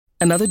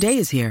Another day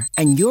is here,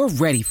 and you're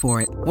ready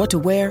for it. What to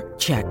wear?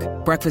 Check.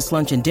 Breakfast,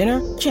 lunch, and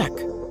dinner? Check.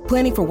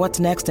 Planning for what's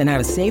next and how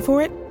to save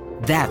for it?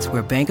 That's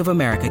where Bank of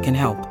America can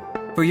help.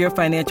 For your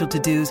financial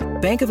to-dos,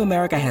 Bank of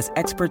America has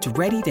experts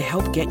ready to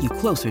help get you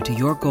closer to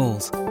your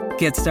goals.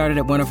 Get started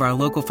at one of our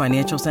local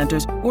financial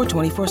centers or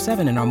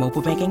 24/7 in our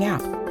mobile banking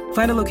app.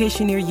 Find a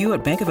location near you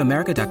at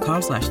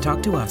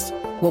bankofamerica.com/talktous.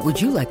 What would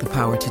you like the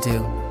power to do?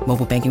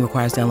 Mobile banking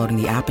requires downloading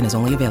the app and is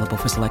only available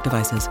for select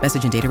devices.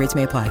 Message and data rates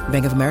may apply.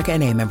 Bank of America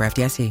N.A., member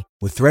FDIC.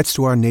 With threats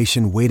to our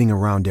nation waiting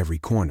around every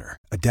corner,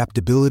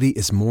 adaptability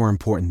is more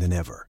important than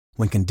ever.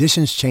 When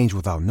conditions change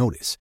without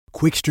notice,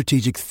 quick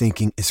strategic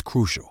thinking is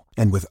crucial.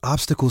 And with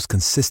obstacles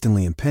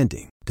consistently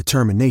impending,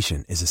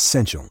 determination is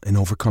essential in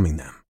overcoming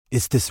them.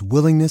 It's this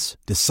willingness,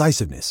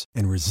 decisiveness,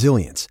 and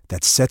resilience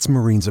that sets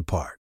Marines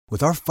apart.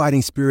 With our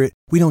fighting spirit,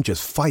 we don't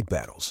just fight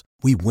battles,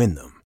 we win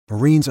them.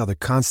 Marines are the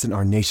constant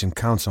our nation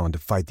counts on to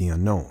fight the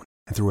unknown.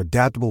 And through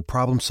adaptable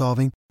problem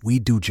solving, we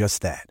do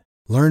just that.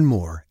 Learn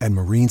more at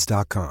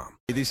marines.com.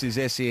 This is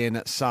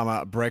SEN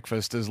Summer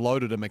Breakfast, as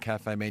loaded a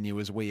McCafe menu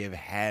as we have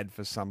had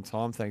for some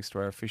time, thanks to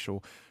our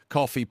official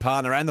coffee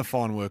partner and the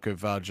fine work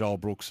of Joel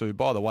Brooks, who,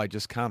 by the way,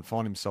 just can't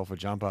find himself a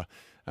jumper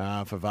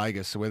for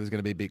Vegas. The weather's going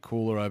to be a bit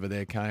cooler over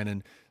there, Kane.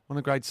 And one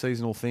of the great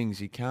seasonal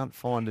things, you can't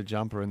find a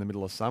jumper in the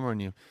middle of summer,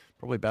 and you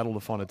probably battle to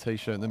find a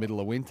T-shirt in the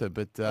middle of winter.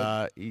 But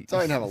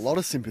don't have a lot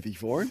of sympathy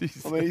for him.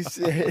 I mean,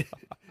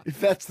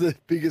 if that's the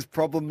biggest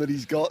problem that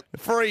he's got,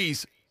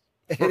 freeze.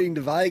 Heading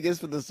to Vegas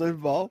for the Super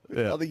Bowl,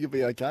 yeah. I think you'll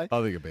be okay.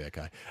 I think you'll be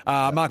okay.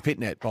 Mark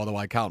Pitnet, by the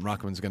way, Carlton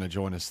Ruckman's going to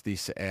join us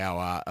this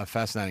hour. A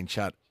fascinating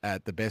chat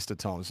at the best of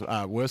times.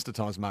 Worst of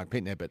times, Mark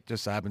Pitnet, but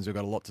just so happens we've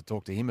got a lot to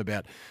talk to him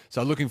about.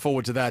 So looking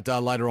forward to that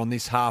later on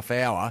this half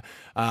hour.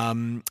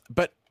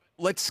 But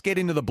let's get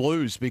into the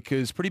Blues,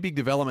 because pretty big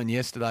development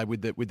yesterday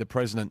with the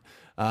president,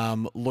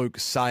 Luke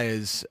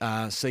Sayers,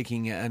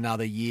 seeking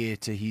another year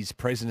to his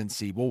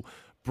presidency. Well,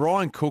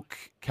 Brian Cook,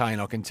 Kane,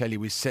 I can tell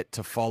you, is set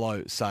to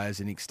follow Sayers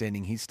in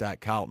extending his stay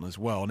at Carlton as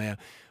well. Now,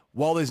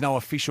 while there's no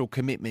official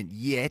commitment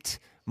yet,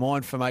 my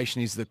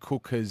information is that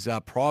Cook has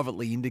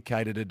privately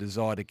indicated a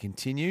desire to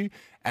continue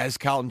as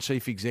Carlton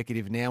Chief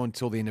Executive now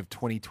until the end of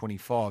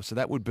 2025. So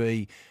that would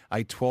be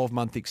a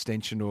 12-month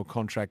extension to a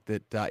contract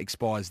that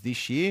expires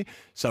this year.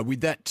 So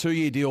with that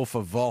 2-year deal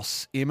for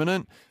Voss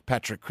imminent,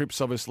 Patrick Cripps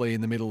obviously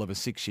in the middle of a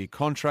 6-year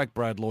contract,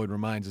 Brad Lloyd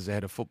remains as the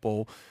head of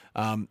football.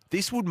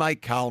 This would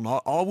make Carlton,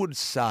 I would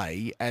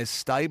say, as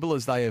stable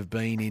as they have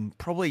been in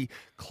probably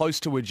close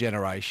to a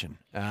generation,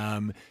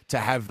 to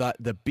have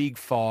the big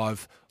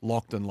five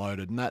locked and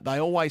loaded. And that they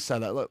always say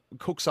that. Look,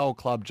 Cook's old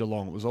club,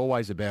 Geelong, it was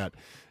always about,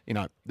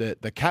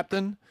 the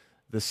captain,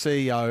 the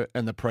CEO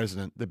and the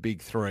president, the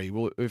big three.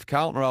 Well, if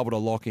Carlton are able to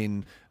lock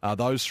in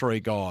those three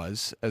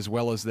guys, as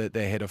well as their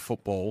head of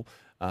football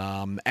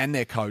and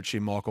their coach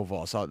in Michael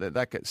Voss,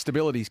 that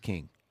stability's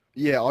king.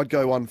 Yeah, I'd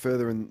go one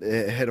further and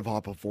ahead of high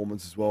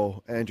performance as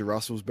well. Andrew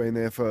Russell's been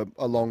there for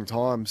a long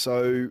time.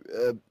 So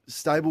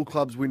stable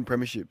clubs win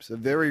premierships. So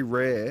very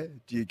rare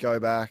do you go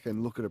back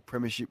and look at a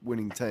premiership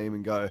winning team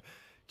and go,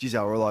 geez, they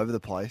were all over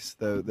the place.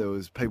 There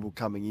was people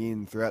coming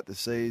in throughout the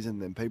season,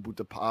 then people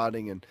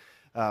departing, and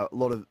a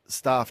lot of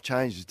staff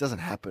changes. It doesn't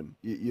happen.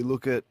 You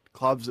look at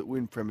clubs that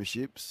win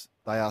premierships,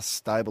 they are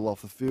stable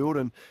off the field.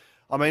 And,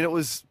 I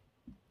mean,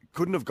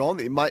 couldn't have gone.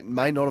 It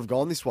may not have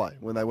gone this way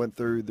when they went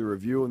through the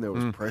review, and there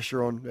was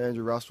pressure on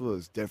Andrew Russell. There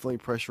was definitely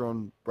pressure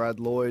on Brad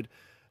Lloyd,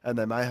 and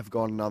they may have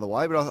gone another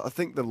way. But I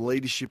think the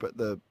leadership at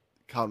the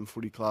Carlton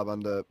Footy Club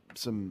under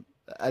some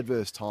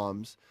adverse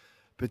times,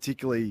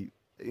 particularly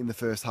in the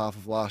first half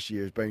of last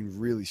year, has been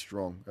really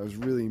strong. I was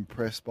really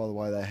impressed by the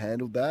way they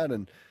handled that,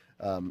 and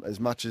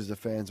as much as the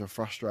fans are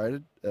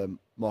frustrated,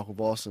 Michael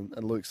Voss and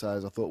Luke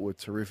Sayers I thought were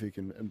terrific,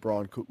 and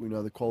Brian Cook, we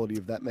know the quality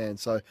of that man.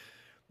 So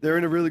they're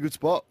in a really good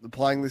spot. The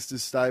playing list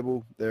is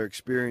stable. They're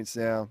experienced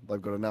now.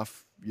 They've got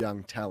enough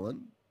young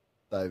talent.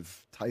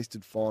 They've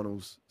tasted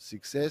finals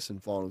success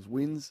and finals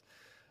wins.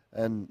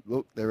 And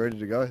look, they're ready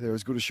to go. They're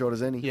as good a shot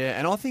as any. Yeah,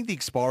 and I think the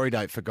expiry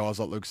date for guys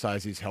like Luke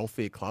Sayers is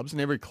healthier clubs,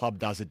 and every club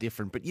does it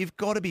different. But you've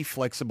got to be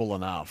flexible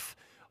enough.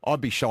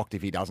 I'd be shocked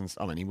if he doesn't.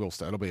 I mean, he will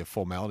stay. It'll be a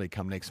formality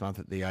come next month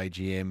at the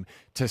AGM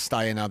to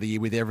stay another year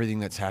with everything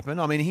that's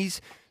happened. I mean, he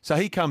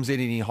comes in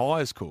and he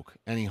hires Cook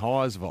and he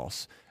hires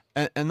Voss.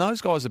 And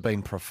those guys have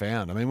been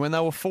profound. I mean, when they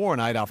were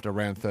 4-8 after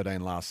round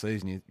 13 last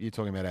season, you're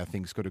talking about how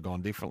things could have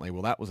gone differently.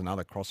 Well, that was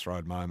another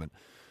crossroad moment.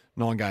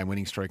 9-game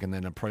winning streak and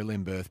then a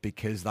prelim berth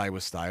because they were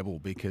stable,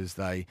 because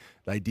they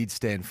did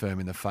stand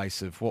firm in the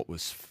face of what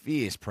was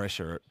fierce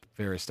pressure at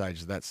various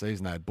stages of that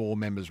season. They had board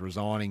members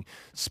resigning,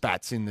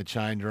 spats in the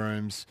change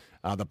rooms,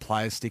 the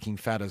players sticking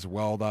fat as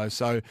well, though.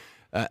 So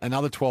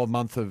another 12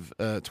 months of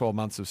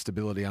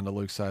stability under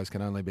Luke Sayers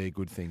can only be a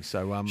good thing.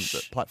 So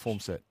the platform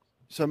set.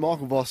 So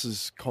Michael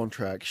Voss's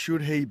contract,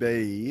 should he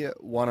be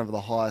one of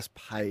the highest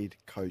paid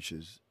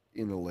coaches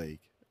in the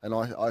league? And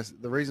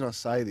the reason I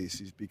say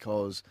this is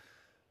because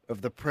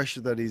of the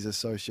pressure that is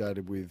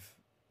associated with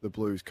the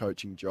Blues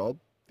coaching job,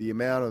 the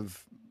amount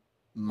of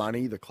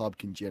money the club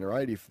can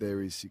generate if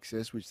there is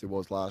success, which there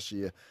was last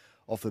year,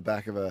 off the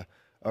back of a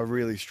a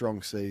really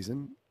strong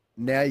season.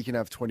 Now you can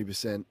have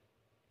 20%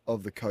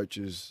 of the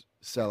coach's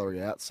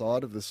salary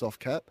outside of the soft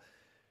cap.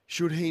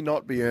 Should he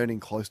not be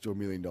earning close to $1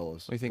 million?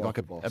 You think like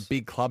a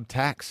big club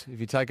tax? If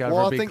you take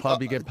over a big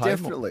club, you get paid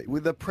definitely more.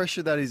 With the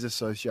pressure that is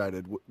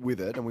associated with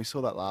it, and we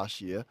saw that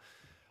last year.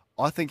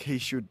 I think he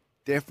should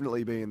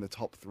definitely be in the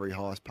top 3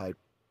 highest paid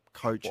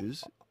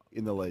coaches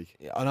in the league.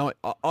 Yeah, I know.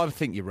 I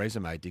think your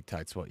resume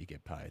dictates what you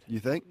get paid. You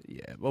think?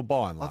 Yeah. Well,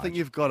 by and large, I think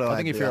you've got to. I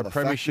think if you're a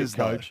premiership factors,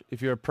 coach,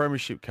 if you're a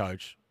premiership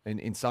coach, and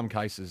in some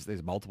cases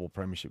there's multiple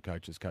premiership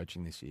coaches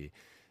coaching this year,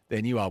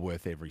 then you are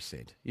worth every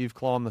cent. You've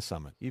climbed the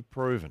summit. You've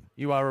proven.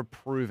 You are a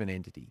proven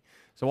entity.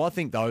 So I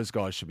think those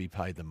guys should be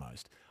paid the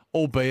most.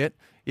 Albeit,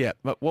 yeah,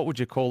 but what would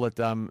you call it?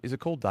 Is it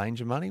called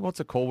danger money? What's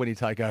it called when you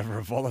take over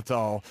a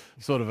volatile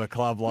sort of a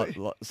club like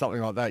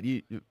something like that?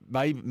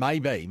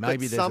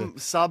 Maybe some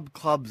sub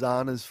clubs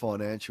aren't as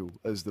financial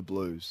as the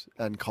Blues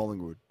and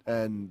Collingwood,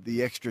 and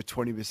the extra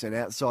 20%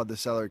 outside the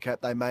salary cap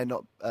they may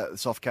not,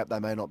 soft cap they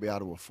may not be able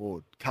to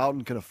afford.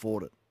 Carlton can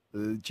afford it.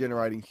 They're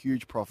generating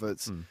huge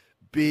profits,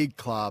 big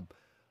club,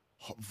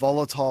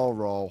 volatile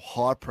role,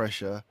 high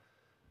pressure,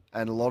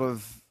 and a lot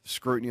of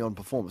scrutiny on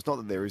performance. Not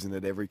that there isn't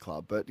at every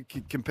club, but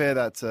compare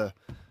that to,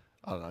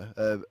 I don't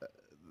know,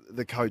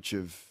 the coach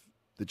of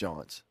the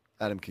Giants,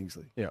 Adam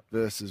Kingsley,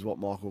 versus what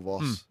Michael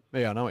Voss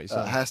I know what you're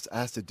saying.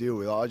 has to deal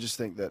with. I just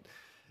think that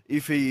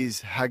if he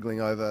is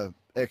haggling over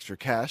extra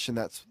cash, and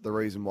that's the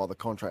reason why the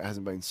contract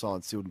hasn't been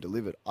signed, sealed, and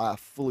delivered, I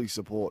fully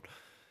support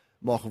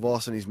Michael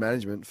Voss and his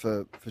management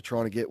for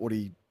trying to get what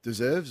he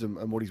deserves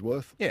and what he's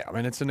worth. Yeah, I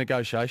mean, it's a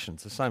negotiation.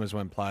 It's the same as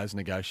when players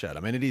negotiate. I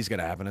mean, it is going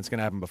to happen. It's going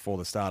to happen before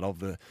the start of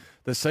the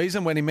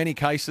season, when in many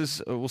cases,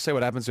 we'll see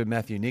what happens with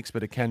Matthew Nicks,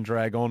 but it can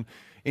drag on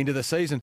into the season.